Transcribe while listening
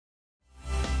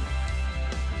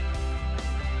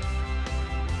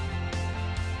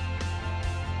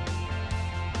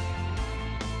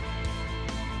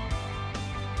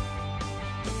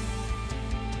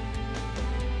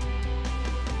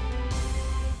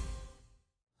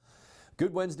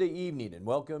Good Wednesday evening and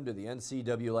welcome to the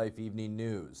Ncwlife Evening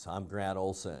News. I'm Grant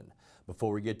Olson.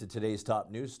 Before we get to today's top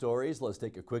news stories, let's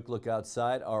take a quick look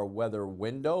outside our weather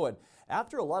window. And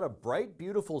after a lot of bright,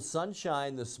 beautiful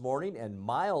sunshine this morning and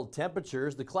mild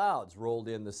temperatures, the clouds rolled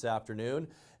in this afternoon.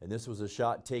 And this was a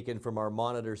shot taken from our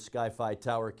Monitor Sky-Fi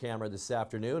tower camera this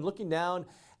afternoon. Looking down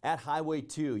at Highway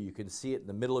 2, you can see it in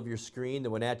the middle of your screen, the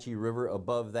Wenatchee River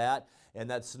above that. And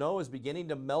that snow is beginning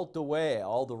to melt away.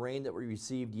 All the rain that we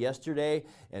received yesterday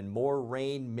and more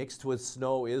rain mixed with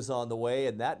snow is on the way.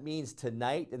 And that means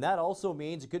tonight, and that also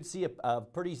means you could see a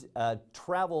pretty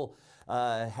travel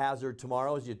hazard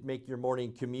tomorrow as you make your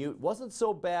morning commute. Wasn't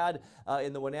so bad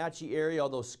in the Wenatchee area,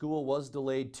 although school was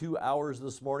delayed 2 hours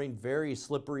this morning. Very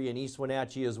slippery in East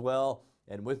Wenatchee as well.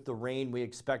 And with the rain we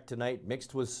expect tonight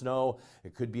mixed with snow,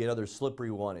 it could be another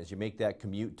slippery one as you make that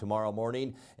commute tomorrow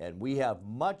morning. And we have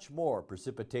much more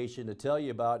precipitation to tell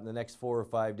you about in the next 4 or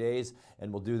 5 days,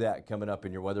 and we'll do that coming up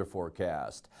in your weather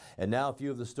forecast. And now a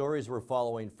few of the stories we're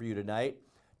following for you tonight.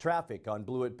 Traffic on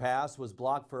Blewett Pass was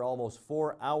blocked for almost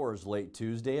 4 hours late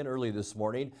Tuesday and early this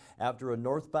morning after a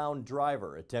northbound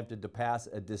driver attempted to pass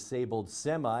a disabled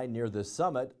semi near the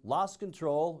summit, lost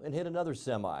control, and hit another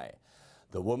semi.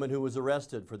 The woman who was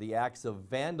arrested for the acts of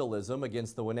vandalism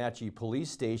against the Wenatchee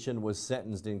police station was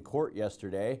sentenced in court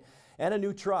yesterday, and a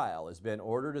new trial has been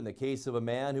ordered in the case of a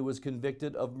man who was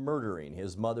convicted of murdering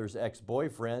his mother's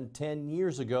ex-boyfriend 10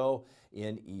 years ago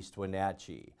in East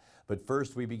Wenatchee. But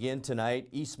first, we begin tonight.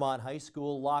 Eastmont High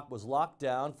School was locked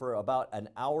down for about an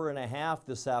hour and a half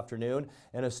this afternoon,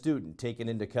 and a student taken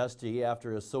into custody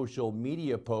after a social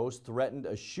media post threatened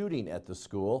a shooting at the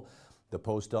school. The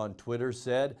post on Twitter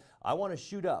said, "I want to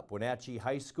shoot up Wenatchee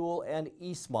High School and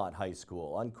Eastmont High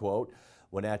School," unquote.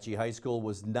 Wenatchee High School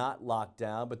was not locked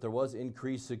down, but there was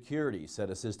increased security, said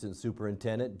Assistant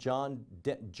Superintendent John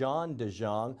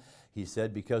DeJong. He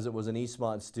said because it was an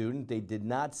Eastmont student, they did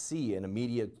not see an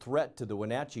immediate threat to the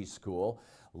Wenatchee school.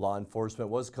 Law enforcement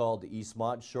was called to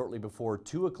Eastmont shortly before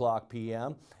 2:00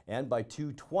 p.m. and by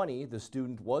 2:20 the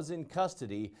student was in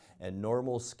custody and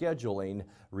normal scheduling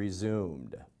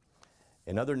resumed.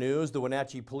 In other news, the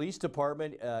Wenatchee Police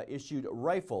Department issued a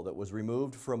rifle that was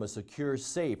removed from a secure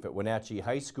safe at Wenatchee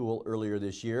High School earlier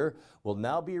this year will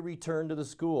now be returned to the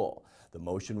school. The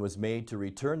motion was made to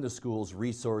return the school's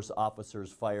resource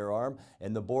officer's firearm,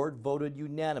 and the board voted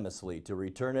unanimously to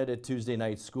return it at Tuesday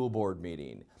night's school board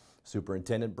meeting.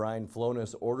 Superintendent Brian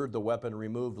Flonis ordered the weapon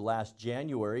removed last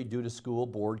January due to school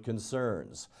board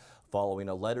concerns. Following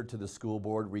a letter to the school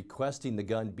board requesting the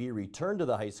gun be returned to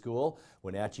the high school,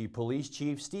 Wenatchee Police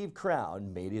Chief Steve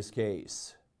Crown made his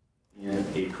case. In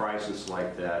a crisis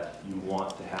like that, you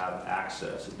want to have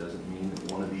access. It doesn't mean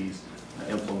that one of these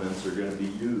implements are going to be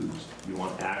used. You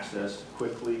want access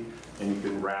quickly, and you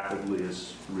can rapidly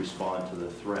respond to the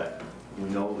threat. We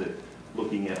know that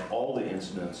looking at all the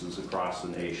incidences across the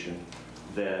nation,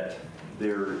 that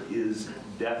there is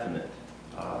definite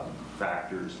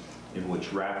factors in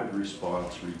which rapid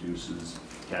response reduces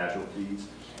casualties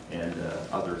and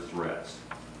other threats.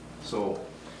 So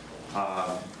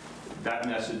that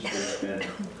message has been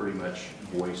pretty much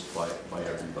voiced by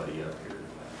everybody up here.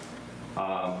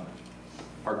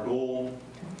 Our goal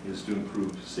is to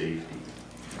improve safety.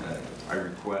 I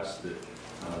request that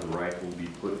the rifle be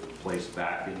placed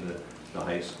back in the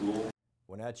high school.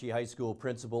 Wenatchee High School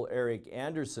Principal Eric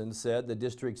Anderson said the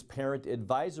district's Parent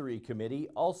Advisory Committee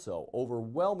also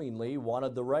overwhelmingly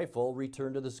wanted the rifle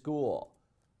returned to the school.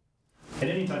 And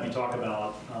anytime you talk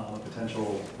about a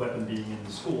potential weapon being in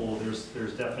the school,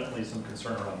 there's definitely some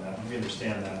concern around that, and we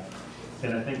understand that.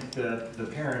 And I think that the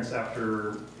parents,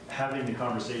 after having the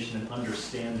conversation and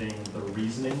understanding the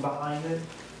reasoning behind it,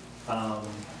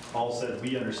 all said,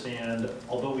 we understand,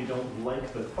 although we don't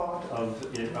like the thought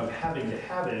of having to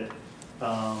have it.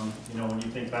 You know, when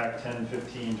you think back 10,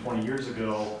 15, 20 years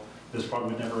ago, this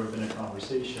probably would never have been a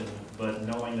conversation, but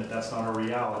knowing that that's not our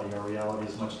reality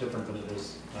is much different than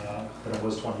it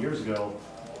was 20 years ago,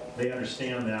 they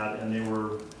understand that, and they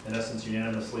were, in essence,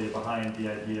 unanimously behind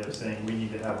the idea of saying we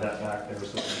need to have that back there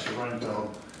so that Mr.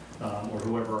 Reinfeld or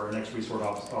whoever our next resource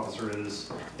officer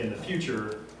is in the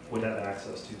future would have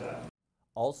access to that.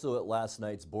 Also at last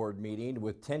night's board meeting,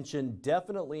 with tension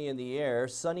definitely in the air,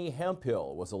 Sonny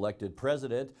Hemphill was elected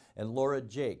president and Laura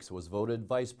Jakes was voted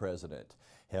vice president.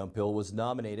 Hemphill was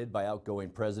nominated by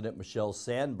outgoing President Michelle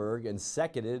Sandberg and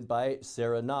seconded by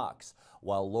Sarah Knox,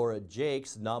 while Laura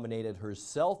Jakes nominated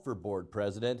herself for board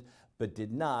president but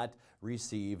did not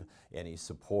receive any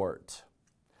support.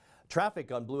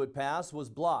 Traffic on Blewett Pass was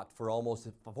blocked for almost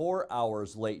 4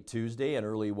 hours late Tuesday and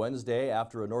early Wednesday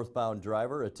after a northbound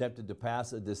driver attempted to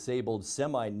pass a disabled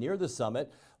semi near the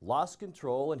summit, lost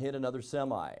control and hit another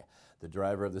semi. The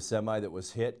driver of the semi that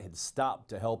was hit had stopped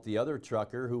to help the other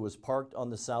trucker who was parked on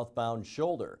the southbound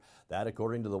shoulder. That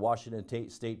according to the Washington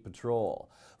State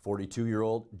Patrol.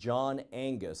 42-year-old John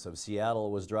Angus of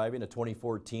Seattle was driving a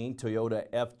 2014 Toyota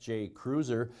FJ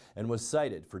Cruiser and was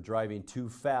cited for driving too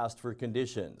fast for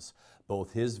conditions.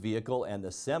 Both his vehicle and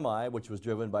the semi, which was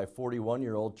driven by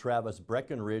 41-year-old Travis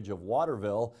Breckenridge of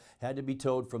Waterville, had to be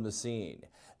towed from the scene.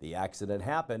 The accident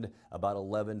happened about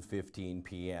 11:15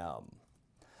 p.m.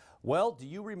 Well, do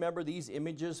you remember these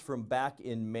images from back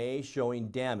in May showing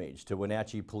damage to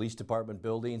Wenatchee Police Department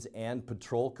buildings and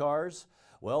patrol cars?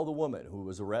 Well, the woman who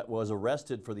was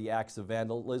arrested for the acts of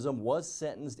vandalism was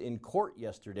sentenced in court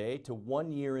yesterday to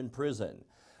 1 year in prison.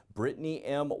 Brittany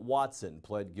M. Watson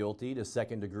pled guilty to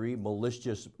second-degree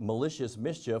malicious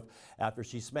mischief after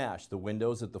she smashed the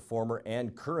windows at the former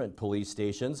and current police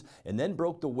stations and then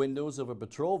broke the windows of a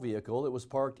patrol vehicle that was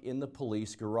parked in the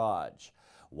police garage.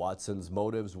 Watson's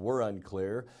motives were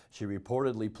unclear. She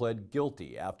reportedly pled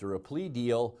guilty after a plea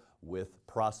deal with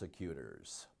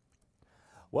prosecutors.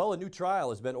 Well, a new trial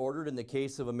has been ordered in the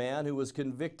case of a man who was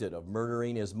convicted of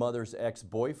murdering his mother's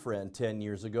ex-boyfriend 10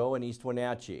 years ago in East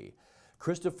Wenatchee.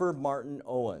 Christopher Martin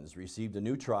Owens received a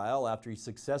new trial after he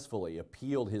successfully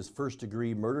appealed his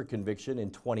first-degree murder conviction in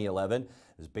 2011. It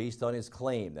was based on his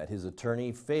claim that his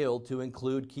attorney failed to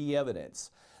include key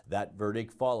evidence. That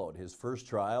verdict followed his first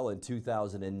trial in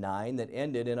 2009 that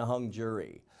ended in a hung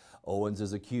jury. Owens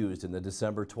is accused in the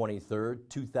December 23,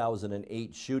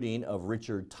 2008 shooting of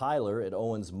Richard Tyler at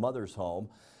Owens' mother's home.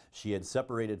 She had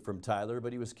separated from Tyler,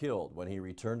 but he was killed when he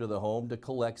returned to the home to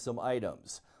collect some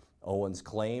items. Owens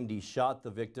claimed he shot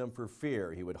the victim for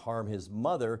fear he would harm his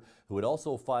mother, who had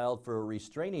also filed for a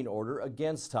restraining order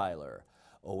against Tyler.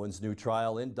 Owens' new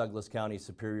trial in Douglas County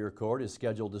Superior Court is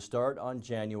scheduled to start on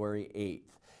January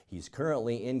 8th. He's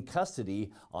currently in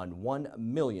custody on $1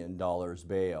 million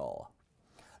bail.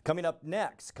 Coming up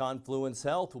next, Confluence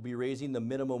Health will be raising the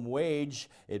minimum wage.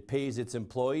 It pays its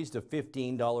employees to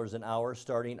 $15 an hour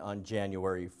starting on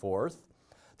January 4th.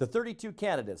 The 32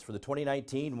 candidates for the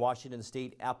 2019 Washington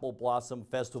State Apple Blossom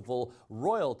Festival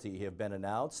royalty have been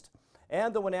announced.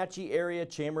 And the Wenatchee Area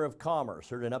Chamber of Commerce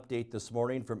heard an update this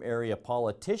morning from area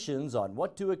politicians on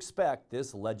what to expect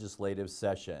this legislative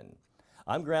session.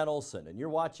 I'm Grant Olson, and you're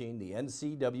watching the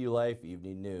Ncwlife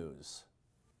Evening News.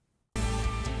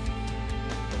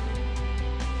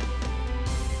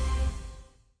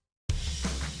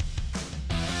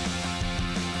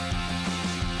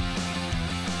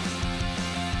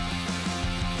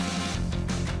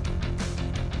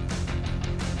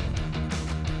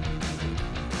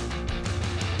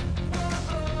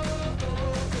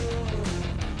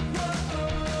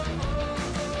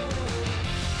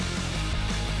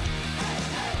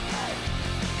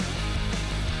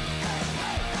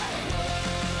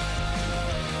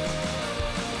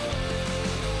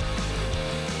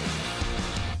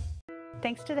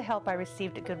 Thanks to the help I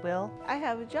received at Goodwill, I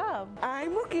have a job.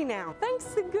 I'm working now. Thanks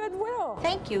to Goodwill.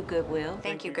 Thank you, Goodwill.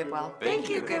 Thank you, Goodwill. Thank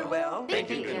you, Goodwill. Thank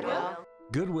you, Goodwill.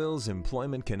 Goodwill's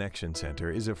Employment Connection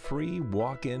Center is a free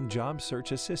walk-in job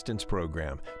search assistance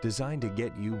program designed to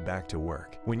get you back to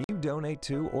work. When you donate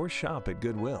to or shop at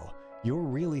Goodwill, you're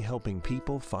really helping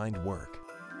people find work.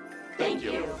 Thank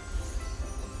you.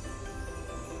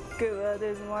 Goodwill,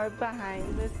 there's more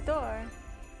behind the store.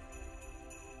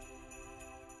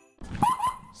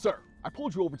 Sir, I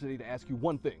pulled you over today to ask you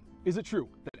one thing. Is it true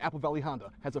that Apple Valley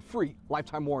Honda has a free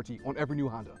lifetime warranty on every new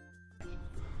Honda?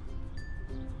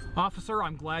 Officer,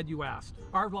 I'm glad you asked.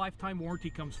 Our lifetime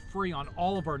warranty comes free on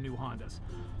all of our new Hondas.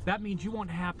 That means you won't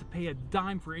have to pay a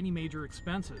dime for any major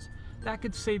expenses. That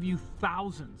could save you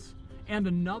thousands. And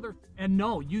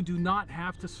no, you do not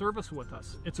have to service with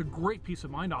us. It's a great peace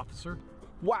of mind, officer.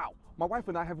 Wow, my wife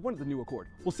and I have wanted the new Accord.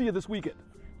 We'll see you this weekend.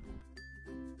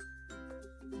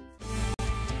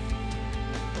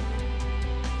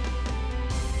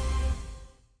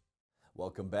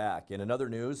 Welcome back. In another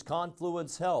news,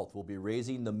 Confluence Health will be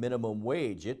raising the minimum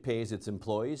wage it pays its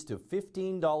employees to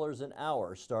 $15 an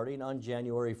hour starting on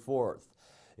January 4th.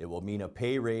 It will mean a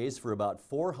pay raise for about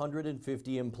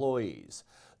 450 employees.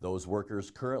 Those workers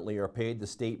currently are paid the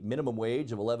state minimum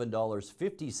wage of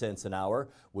 $11.50 an hour,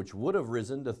 which would have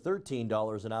risen to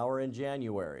 $13 an hour in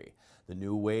January. The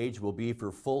new wage will be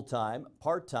for full-time,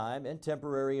 part-time, and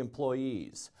temporary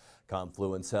employees.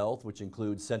 Confluence Health, which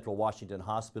includes Central Washington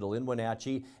Hospital in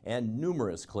Wenatchee and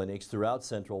numerous clinics throughout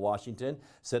Central Washington,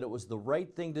 said it was the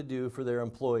right thing to do for their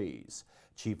employees.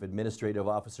 Chief Administrative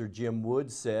Officer Jim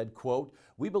Woods said, quote,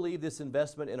 "We believe this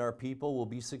investment in our people will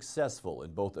be successful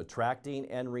in both attracting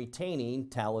and retaining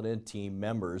talented team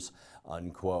members,"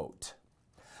 unquote.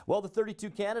 Well, the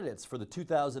 32 candidates for the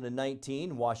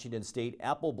 2019 Washington State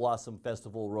Apple Blossom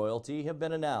Festival royalty have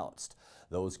been announced.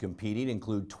 Those competing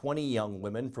include 20 young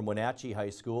women from Wenatchee High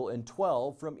School and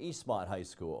 12 from Eastmont High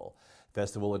School.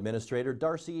 Festival Administrator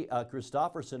Darcy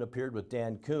Christofferson appeared with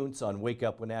Dan Kuntz on Wake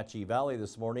Up Wenatchee Valley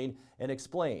this morning and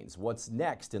explains what's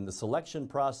next in the selection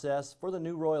process for the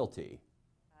new royalty.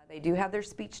 They do have their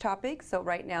speech topics, so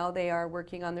right now they are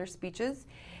working on their speeches,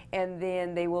 and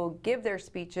then they will give their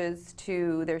speeches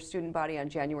to their student body on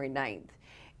January 9th.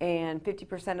 And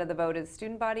 50% of the vote is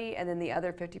student body, and then the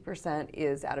other 50%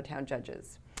 is out-of-town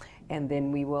judges. And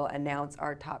then we will announce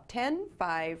our top 10,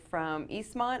 5 from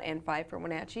Eastmont and 5 from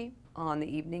Wenatchee, on the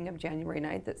evening of January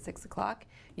 9th at 6 o'clock.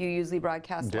 You usually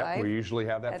broadcast live. We usually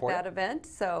have that for at that event,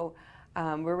 so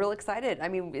we're real excited. I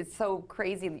mean, it's so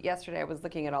crazy. Yesterday I was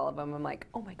looking at all of them. I'm like,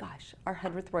 oh my gosh, our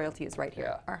 100th royalty is right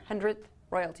here. Our 100th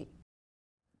royalty.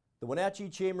 The Wenatchee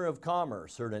Chamber of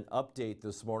Commerce heard an update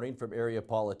this morning from area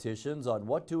politicians on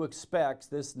what to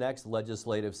expect this next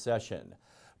legislative session.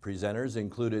 Presenters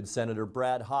included Senator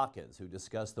Brad Hawkins, who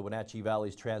discussed the Wenatchee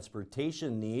Valley's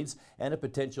transportation needs and a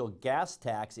potential gas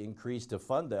tax increase to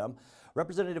fund them.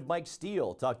 Representative Mike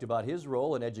Steele talked about his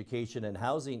role in education and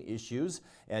housing issues,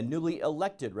 and newly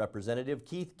elected Representative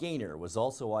Keith Gaynor was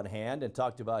also on hand and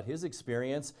talked about his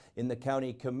experience in the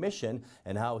county commission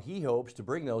and how he hopes to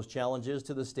bring those challenges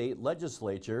to the state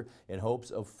legislature in hopes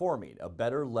of forming a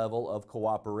better level of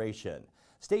cooperation.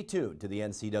 Stay tuned to the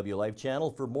NCW Life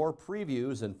channel for more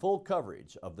previews and full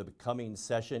coverage of the coming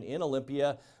session in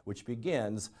Olympia, which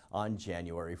begins on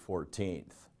January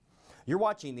 14th. You're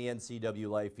watching the NCW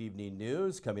Life Evening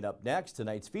News. Coming up next,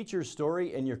 tonight's feature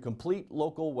story and your complete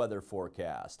local weather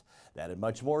forecast. That and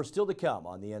much more still to come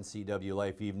on the NCW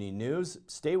Life Evening News.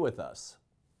 Stay with us.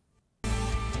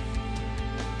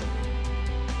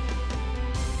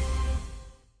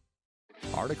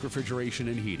 Arctic Refrigeration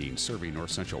and Heating, serving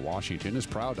North Central Washington, is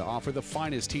proud to offer the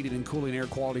finest heating and cooling air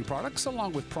quality products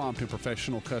along with prompt and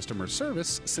professional customer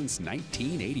service since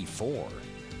 1984.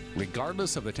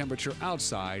 Regardless of the temperature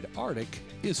outside, Arctic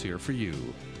is here for you.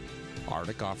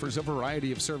 Arctic offers a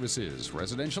variety of services: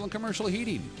 residential and commercial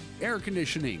heating, air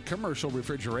conditioning, commercial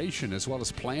refrigeration, as well as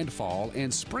planned fall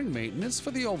and spring maintenance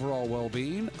for the overall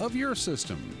well-being of your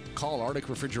system. Call Arctic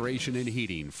Refrigeration and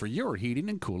Heating for your heating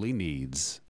and cooling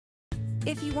needs.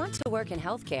 If you want to work in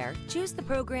healthcare, choose the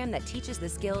program that teaches the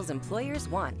skills employers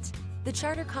want. The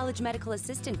Charter College Medical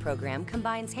Assistant Program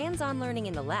combines hands-on learning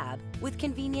in the lab with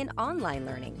convenient online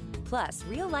learning, plus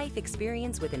real-life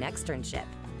experience with an externship.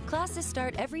 Classes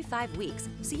start every 5 weeks,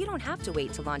 so you don't have to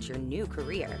wait to launch your new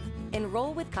career.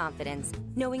 Enroll with confidence,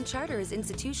 knowing Charter is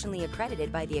institutionally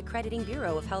accredited by the Accrediting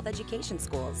Bureau of Health Education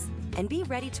Schools, and be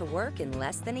ready to work in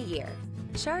less than a year.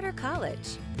 Charter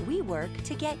College. We work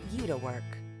to get you to work.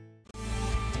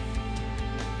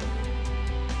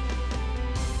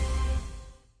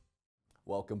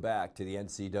 Welcome back to the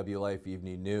NCW Life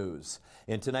Evening News.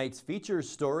 In tonight's feature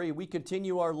story, we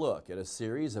continue our look at a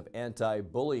series of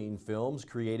anti-bullying films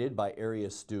created by area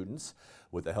students.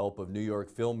 With the help of New York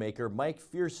filmmaker Mike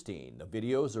Fierstein, the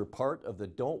videos are part of the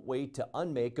Don't Wait to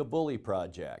Unmake a Bully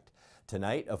project.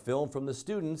 Tonight, a film from the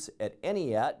students at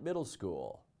Ncwlife Middle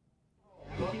School.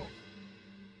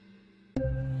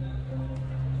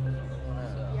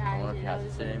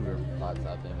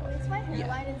 Is my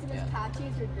hairline is it just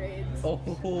patches or grades? Oh.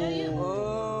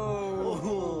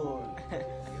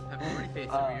 Have a pretty face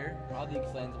over here. Probably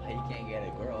explains why you can't get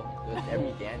a girl with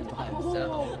every dance by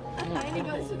himself. I need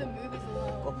to go to the movies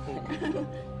alone.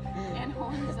 And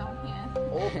hold his own hand.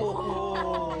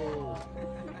 Oh.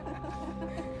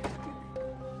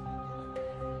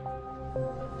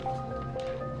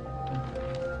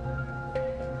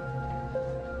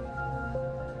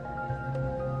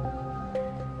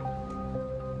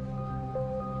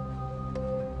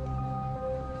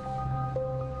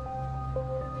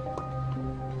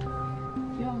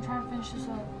 This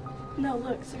up. No,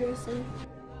 look, seriously.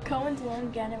 Cohen's alone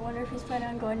again. I wonder if he's planning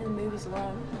on going to the movies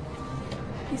alone.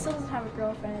 He still doesn't have a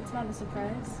girlfriend. It's not a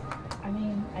surprise. I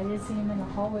mean, I did see him in the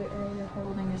hallway earlier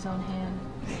holding his own hand.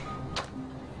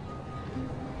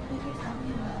 What are you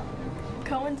talking about?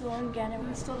 Cohen's alone again and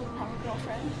he still doesn't have a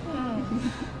girlfriend.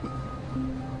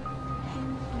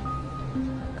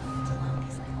 Cohen's alone.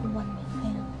 He's like a one-man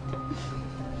band.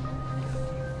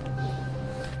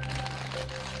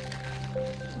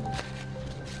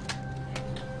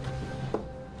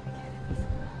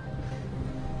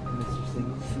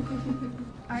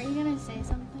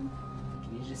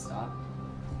 stop?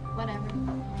 Whatever.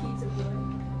 Pizza boy.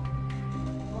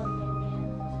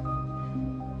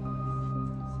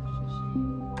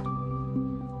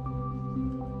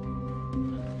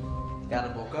 Gotta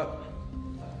bulk up.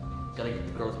 Gotta get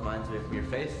the girls' minds away from your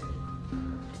face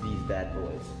to these bad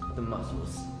boys, the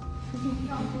muscles.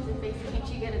 Can't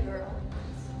you get a girl?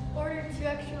 Order 2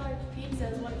 extra large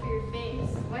pizzas, one for your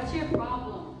face. What's your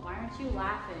problem? Why aren't you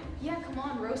laughing? Yeah, come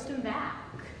on, roast him back.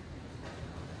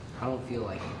 I don't feel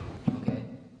like it, okay?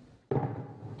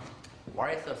 Why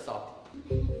are you so salty?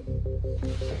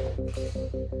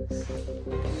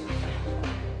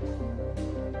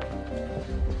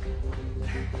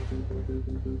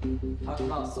 Talk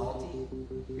about salty?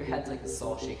 Your head's like a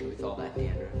salt shaker with all that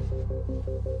dandruff.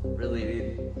 Really,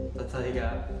 dude? That's all you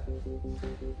got?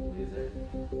 Loser.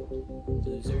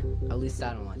 Loser? At least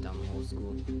I don't let down the whole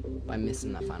school by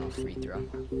missing that final free throw.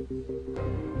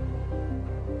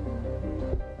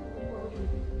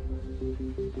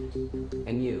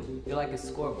 And you're like a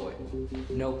scoreboard.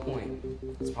 No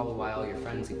point. That's probably why all your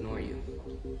friends ignore you.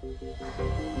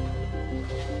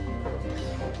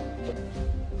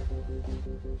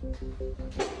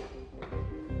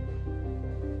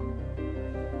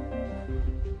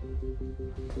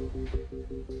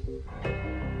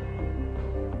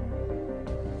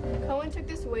 Cohen took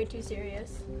this way too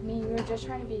serious. I mean, we were just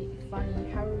trying to be funny.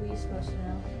 How are we supposed to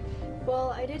know? Well,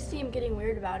 I did see him getting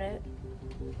weird about it.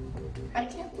 I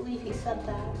can't believe he said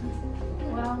that.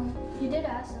 Well, he did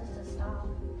ask us to stop.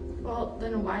 Well,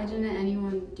 then why didn't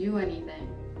anyone do anything?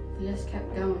 They just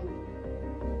kept going.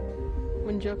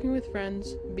 When joking with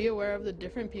friends, be aware of the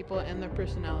different people and their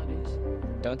personalities.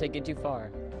 Don't take it too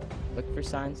far. Look for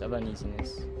signs of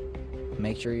uneasiness.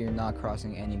 Make sure you're not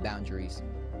crossing any boundaries.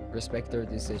 Respect their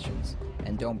decisions,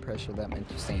 and don't pressure them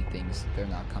into saying things they're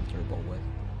not comfortable with.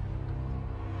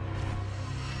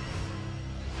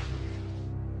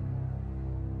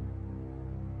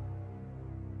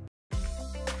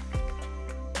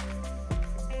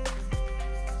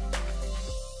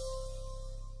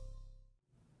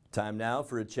 Time now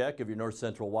for a check of your North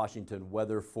Central Washington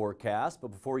weather forecast. But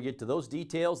before we get to those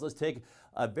details, let's take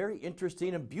a very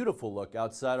interesting and beautiful look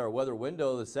outside our weather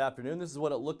window this afternoon. This is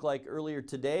what it looked like earlier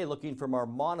today, looking from our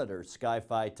monitor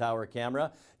Sky-Fi tower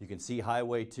camera. You can see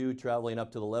Highway 2 traveling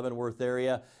up to the Leavenworth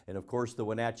area, and of course the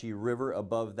Wenatchee River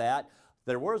above that.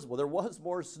 There was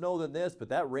more snow than this, but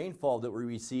that rainfall that we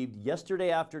received yesterday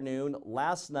afternoon,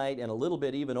 last night, and a little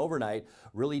bit even overnight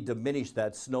really diminished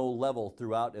that snow level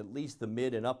throughout at least the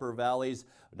mid and upper valleys.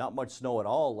 Not much snow at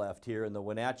all left here in the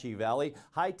Wenatchee Valley.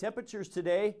 High temperatures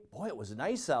today. Boy, it was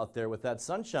nice out there with that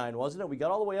sunshine, wasn't it? We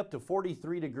got all the way up to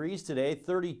 43 degrees today.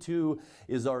 32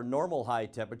 is our normal high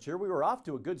temperature. We were off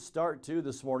to a good start too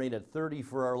this morning at 30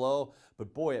 for our low,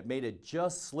 but boy, it made it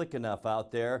just slick enough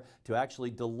out there to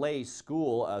actually delay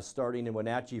school starting in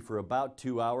Wenatchee for about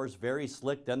 2 hours. Very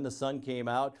slick. Then the sun came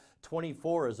out.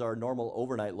 24 is our normal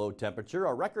overnight low temperature.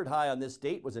 Our record high on this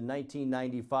date was in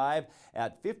 1995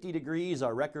 at 50 degrees.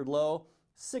 Our record low,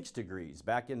 6 degrees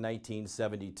back in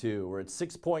 1972. We're at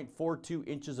 6.42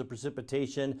 inches of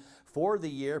precipitation for the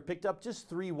year. Picked up just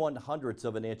 3/100ths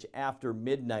of an inch after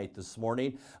midnight this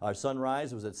morning. Our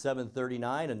sunrise was at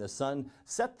 7:39 and the sun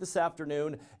set this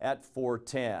afternoon at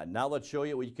 4:10. Now let's show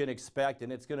you what you can expect,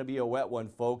 and it's going to be a wet one,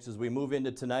 folks. As we move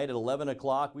into tonight at 11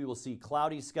 o'clock, we will see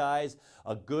cloudy skies,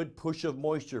 a good push of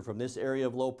moisture from this area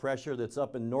of low pressure that's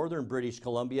up in northern British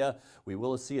Columbia. We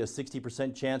will see a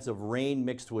 60% chance of rain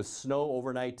mixed with snow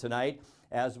overnight tonight.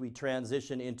 As we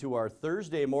transition into our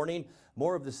Thursday morning,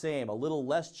 more of the same, a little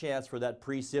less chance for that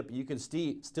precip. You can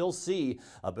still see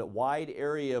a bit wide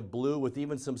area of blue with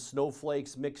even some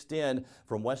snowflakes mixed in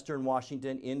from western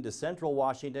Washington into central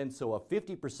Washington, so a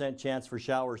 50% chance for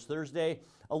showers Thursday.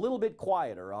 A little bit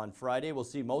quieter on Friday. We'll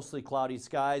see mostly cloudy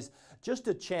skies, just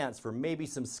a chance for maybe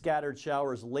some scattered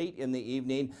showers late in the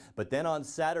evening. But then on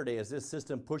Saturday, as this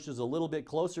system pushes a little bit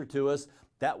closer to us,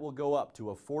 that will go up to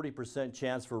a 40%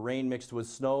 chance for rain mixed with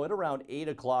snow at around 8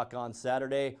 o'clock on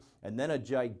Saturday. And then a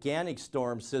gigantic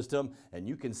storm system, and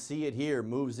you can see it here,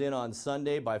 moves in on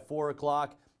Sunday by 4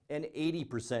 o'clock. An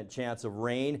 80% chance of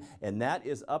rain, and that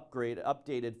is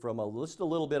updated from just a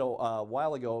little bit a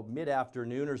while ago,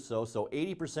 mid-afternoon or so. So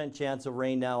 80% chance of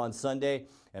rain now on Sunday,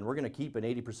 and we're going to keep an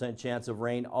 80% chance of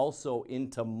rain also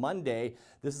into Monday.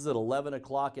 This is at 11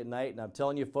 o'clock at night, and I'm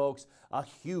telling you folks, a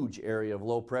huge area of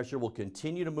low pressure will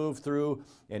continue to move through,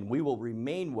 and we will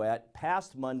remain wet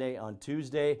past Monday on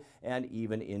Tuesday and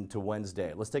even into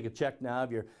Wednesday. Let's take a check now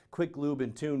of your quick lube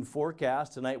and tune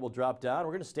forecast. Tonight will drop down.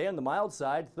 We're going to stay on the mild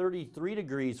side, 33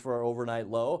 degrees for our overnight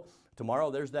low.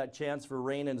 Tomorrow, there's that chance for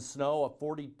rain and snow,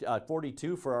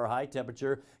 42 for our high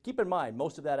temperature. Keep in mind,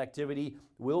 most of that activity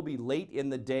will be late in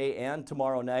the day and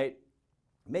tomorrow night.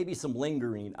 Maybe some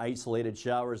lingering isolated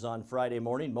showers on Friday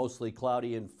morning, mostly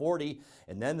cloudy and 40.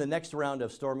 And then the next round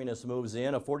of storminess moves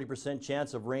in, a 40%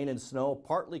 chance of rain and snow,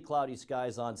 partly cloudy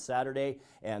skies on Saturday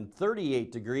and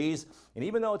 38 degrees. And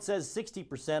even though it says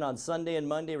 60% on Sunday and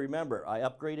Monday, remember, I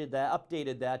updated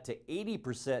that to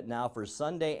 80% now for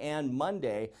Sunday and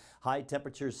Monday. High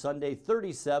temperatures Sunday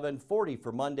 37, 40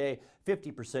 for Monday,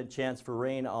 50% chance for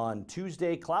rain on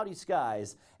Tuesday, cloudy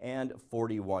skies and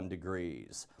 41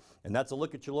 degrees. And that's a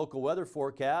look at your local weather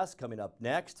forecast. Coming up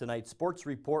next, tonight's sports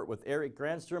report with Eric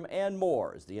Granstrom and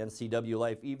more as the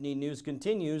Ncwlife Evening News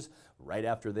continues right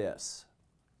after this.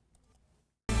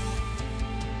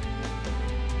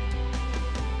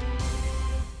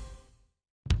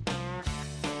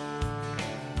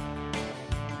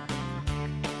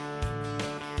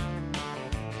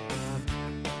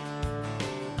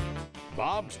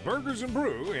 Bob's Burgers and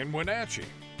Brew in Wenatchee.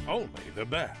 Only the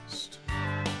best.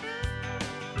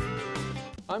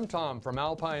 I'm Tom from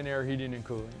Alpine Air Heating and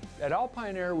Cooling. At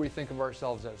Alpine Air, we think of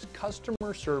ourselves as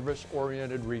customer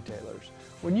service-oriented retailers.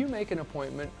 When you make an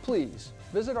appointment, please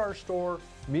visit our store,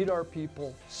 meet our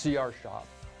people, see our shop.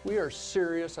 We are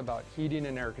serious about heating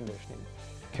and air conditioning.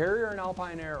 Carrier and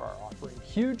Alpine Air are offering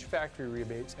huge factory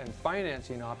rebates and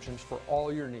financing options for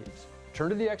all your needs. Turn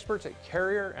to the experts at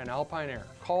Carrier and Alpine Air.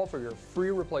 Call for your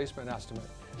free replacement estimate.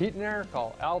 Heat and air,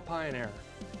 call Alpine Air,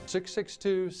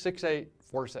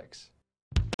 662-6846.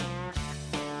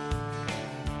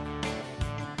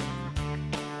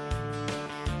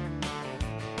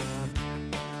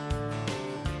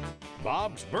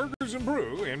 Bob's Burgers and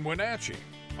Brew in Wenatchee.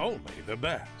 Only the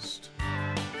best.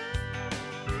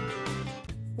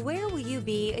 Where will you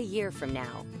be a year from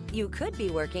now? You could be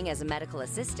working as a medical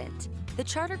assistant. The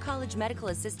Charter College Medical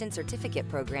Assistant Certificate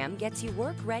Program gets you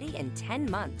work ready in 10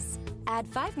 months. Add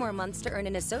 5 more months to earn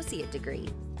an associate degree.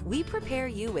 We prepare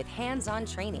you with hands-on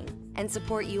training and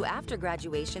support you after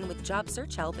graduation with job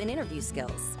search help and interview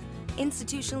skills.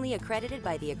 Institutionally accredited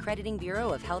by the Accrediting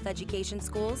Bureau of Health Education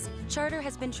Schools, Charter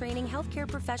has been training healthcare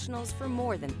professionals for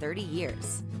more than 30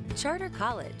 years. Charter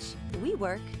College. We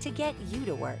work to get you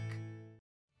to work.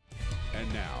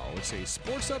 And now it's a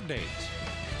sports update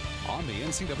on the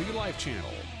Ncwlife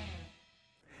channel.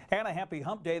 And a happy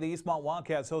hump day. The Eastmont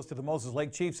Wildcats hosted the Moses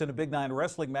Lake Chiefs in a Big 9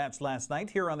 wrestling match last night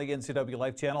here on the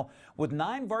Ncwlife channel. With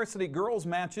 9 varsity girls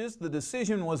matches, the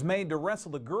decision was made to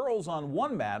wrestle the girls on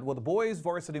one mat, with the boys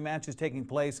varsity matches taking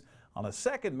place on a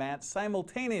second mat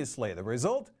simultaneously. The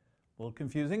result? A little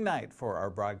confusing night for our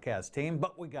broadcast team,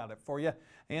 but we got it for you.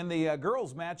 In the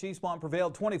girls match, Eastmont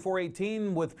prevailed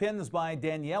 24-18 with pins by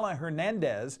Daniela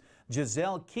Hernandez,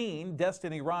 Giselle Keene,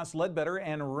 Destiny Ross Ledbetter,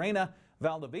 and Reina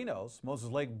Valdivinos.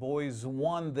 Moses Lake boys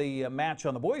won the match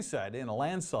on the boys' side in a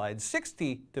landslide,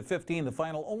 60-15 the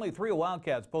final. Only 3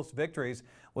 Wildcats posted victories,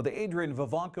 with Adrian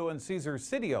Vivanco and Cesar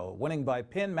Sidio winning by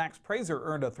pin. Max Prazer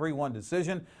earned a 3-1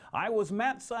 decision. I was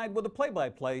Matt's side with the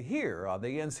play-by-play here on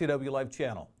the Ncwlife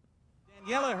channel.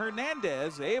 Daniela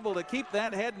Hernandez able to keep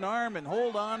that head and arm and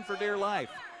hold on for dear life.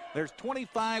 There's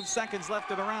 25 seconds left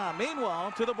in the round.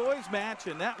 Meanwhile, to the boys' match,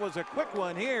 and that was a quick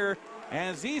one here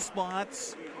as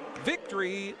Eastmont's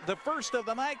victory, the first of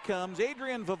the night, comes.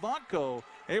 Adrian Vivanco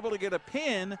able to get a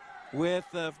pin with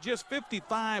just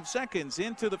 55 seconds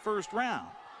into the first round.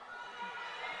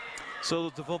 So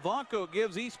the Vivanco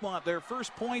gives Eastmont their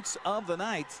first points of the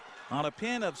night on a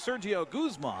pin of Sergio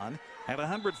Guzman at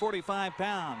 145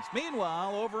 pounds.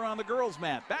 Meanwhile, over on the girls'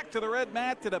 mat, back to the red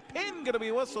mat, and a pin going to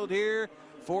be whistled here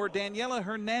for Daniela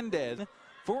Hernandez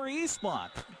for Eastmont.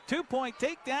 2-point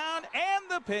takedown and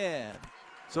the pin.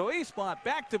 So Eastmont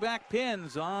back-to-back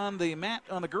pins on the mat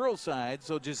on the girls' side.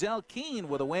 So Giselle Keene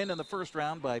with a win in the first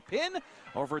round by pin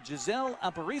over Giselle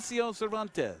Aparicio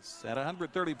Cervantes at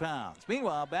 130 pounds.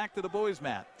 Meanwhile, back to the boys'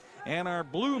 mat. And our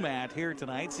blue mat here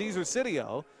tonight, Cesar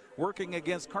Sidio working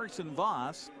against Carson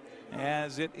Voss,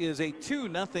 as it is a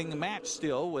 2-0 match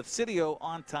still with Sidio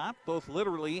on top, both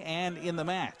literally and in the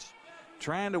match.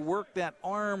 Trying to work that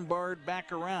arm barred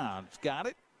back around. He's got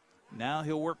it. Now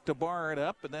he'll work to bar it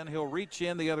up, and then he'll reach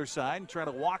in the other side and try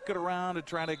to walk it around and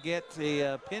try to get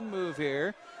a pin move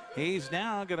here. He's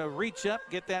now going to reach up,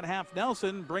 get that half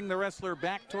Nelson, bring the wrestler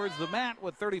back towards the mat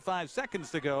with 35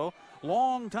 seconds to go.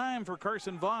 Long time for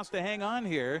Carson Voss to hang on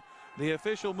here. The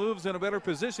official moves in a better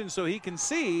position so he can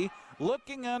see,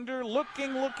 looking under,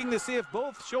 looking to see if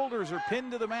both shoulders are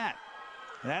pinned to the mat.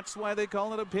 That's why they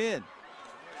call it a pin.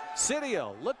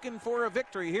 Sidio looking for a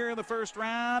victory here in the first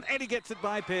round, and he gets it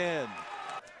by pin.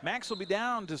 Max will be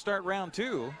down to start round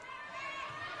 2.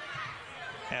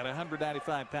 at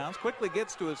 195 pounds. Quickly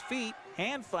gets to his feet.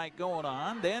 Hand fight going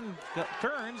on. Then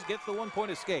turns, gets the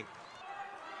 1-point escape.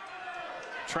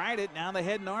 Tried it. Now the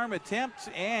head and arm attempt.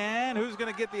 And who's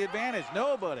going to get the advantage?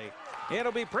 Nobody.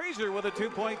 It'll be Prazer with a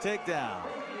 2-point takedown.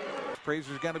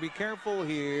 Prazer's got to be careful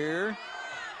here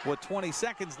with 20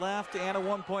 seconds left and a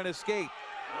 1-point escape.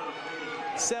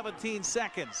 17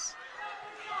 seconds.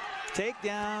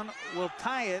 Takedown will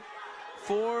tie it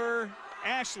for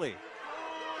Ashley.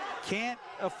 Can't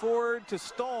afford to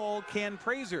stall Ken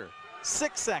Prazer.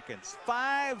 6 seconds,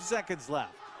 5 seconds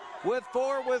left. With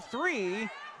 4, with 3.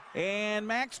 And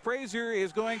Max Prazer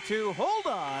is going to hold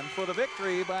on for the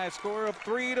victory by a score of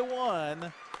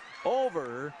 3-1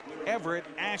 over Everett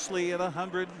Ashley at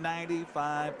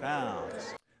 195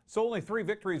 pounds. So only 3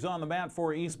 victories on the mat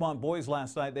for Eastmont boys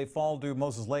last night. They fall to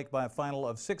Moses Lake by a final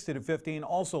of 60-15.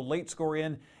 Also late score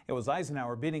in, it was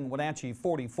Eisenhower beating Wenatchee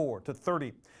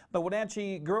 44-30. The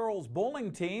Wenatchee girls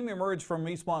bowling team emerged from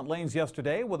Eastmont lanes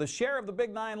yesterday with a share of the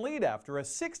Big 9 lead after a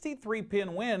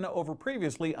 63-pin win over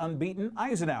previously unbeaten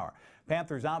Eisenhower.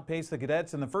 Panthers outpaced the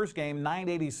Cadets in the first game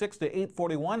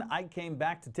 986-841. Ike came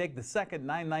back to take the second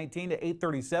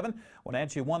 919-837.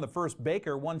 Wenatchee won the first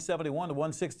Baker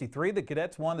 171-163. The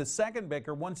Cadets won the second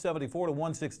Baker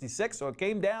 174-166. So it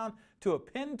came down to a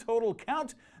pin total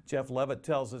count. Jeff Levitt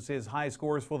tells us his high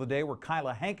scores for the day were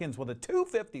Kyla Hankins with a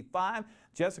 255.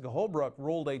 Jessica Holbrook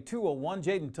rolled a 201.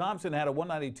 Jaden Thompson had a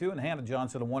 192 and Hannah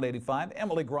Johnson a 185.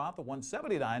 Emily Groff a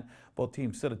 179. Both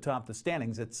teams sit atop the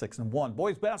standings at 6-1.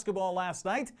 Boys basketball last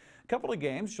night. A couple of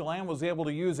games. Chelan was able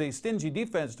to use a stingy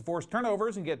defense to force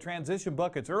turnovers and get transition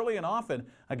buckets early and often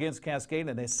against Cascade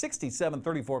in a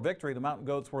 67-34 victory. The Mountain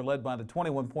Goats were led by the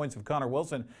 21 points of Connor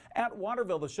Wilson. At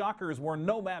Waterville, the Shockers were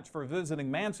no match for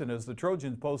visiting Manson as the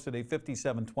Trojans posted a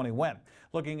 57-20 win.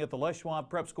 Looking at the Les Schwab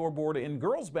Prep scoreboard in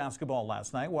girls basketball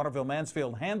last night, Waterville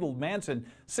Mansfield handled Manson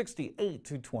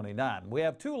 68-29. We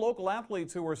have 2 local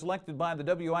athletes who were selected by the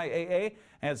WIAA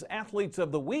as Athletes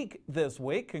of the Week this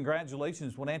week.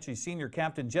 Congratulations, Wenatchee senior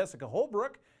captain Jessica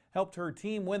Holbrook. Helped her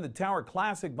team win the Tower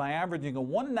Classic by averaging a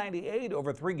 198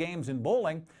 over 3 games in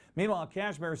bowling. Meanwhile,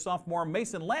 Kashmir sophomore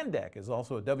Mason Landeck is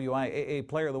also a WIAA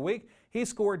Player of the Week. He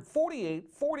scored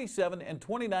 48, 47, and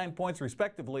 29 points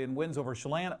respectively in wins over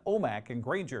Chelan, Omak, and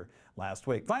Granger last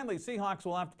week. Finally, Seahawks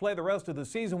will have to play the rest of the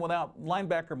season without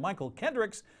linebacker Michael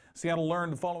Kendricks. Seattle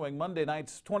learned following Monday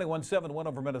night's 21-7 win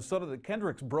over Minnesota that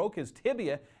Kendricks broke his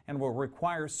tibia and will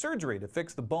require surgery to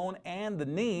fix the bone and the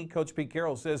knee. Coach Pete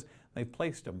Carroll says they've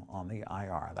placed him on the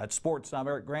IR. That's sports. I'm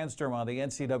Eric Granstrom on the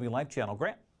NCWLife channel.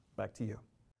 Grant, back to you.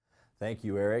 Thank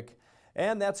you, Eric.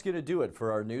 And that's going to do it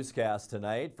for our newscast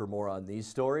tonight. For more on these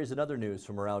stories and other news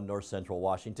from around North Central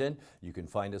Washington, you can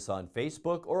find us on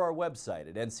Facebook or our website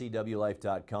at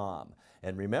ncwlife.com.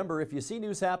 And remember, if you see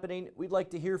news happening, we'd like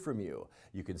to hear from you.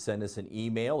 You can send us an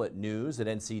email at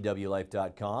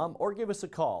news@ncwlife.com or give us a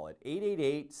call at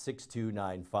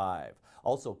 888-6295.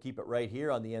 Also, keep it right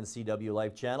here on the NCW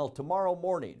Life channel tomorrow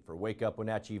morning for Wake Up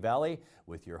Wenatchee Valley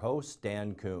with your host,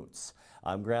 Dan Kuntz.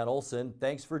 I'm Grant Olson.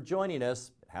 Thanks for joining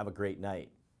us. Have a great night.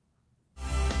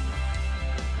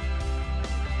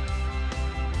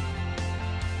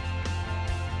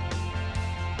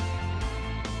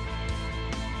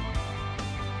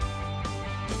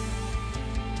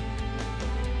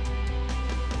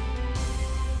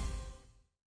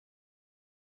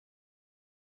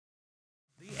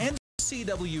 The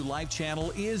NCW Life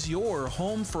channel is your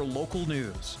home for local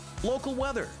news, local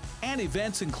weather, and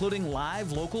events including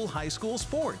live local high school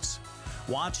sports.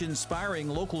 Watch inspiring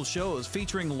local shows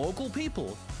featuring local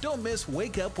people. Don't miss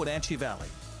Wake Up Wenatchee Valley.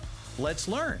 Let's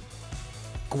Learn,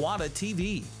 Guada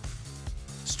TV,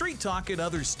 Street Talk and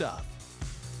Other Stuff,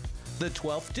 the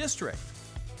 12th District,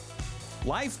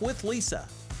 Life with Lisa,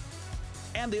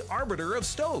 and the Arbiter of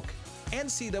Stoke.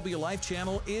 NCW Life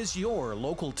channel is your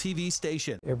local TV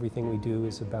station. Everything we do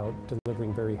is about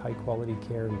delivering very high quality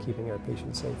care and keeping our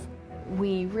patients safe.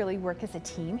 We really work as a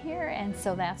team here, and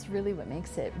so that's really what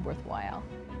makes it worthwhile.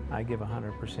 I give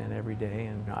 100% every day,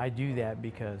 and I do that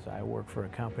because I work for a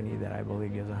company that I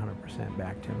believe gives 100%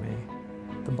 back to me.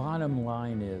 The bottom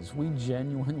line is we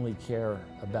genuinely care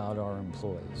about our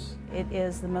employees. It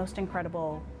is the most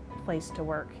incredible place to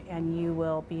work, and you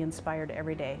will be inspired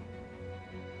every day.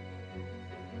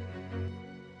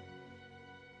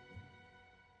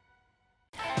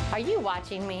 Are you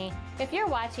watching me? If you're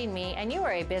watching me and you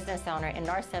are a business owner in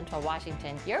North Central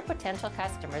Washington, your potential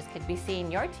customers could be seeing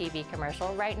your TV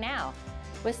commercial right now.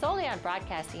 With Solion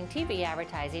Broadcasting, TV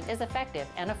advertising is effective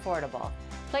and affordable.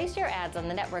 Place your ads on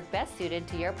the network best suited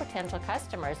to your potential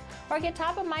customers, or get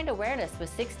top-of-mind awareness with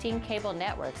 16 cable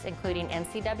networks, including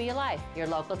NCW Life, your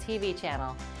local TV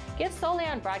channel. Give Solely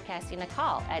on Broadcasting a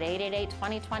call at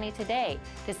 888-2020 today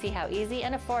to see how easy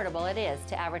and affordable it is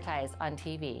to advertise on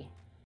TV.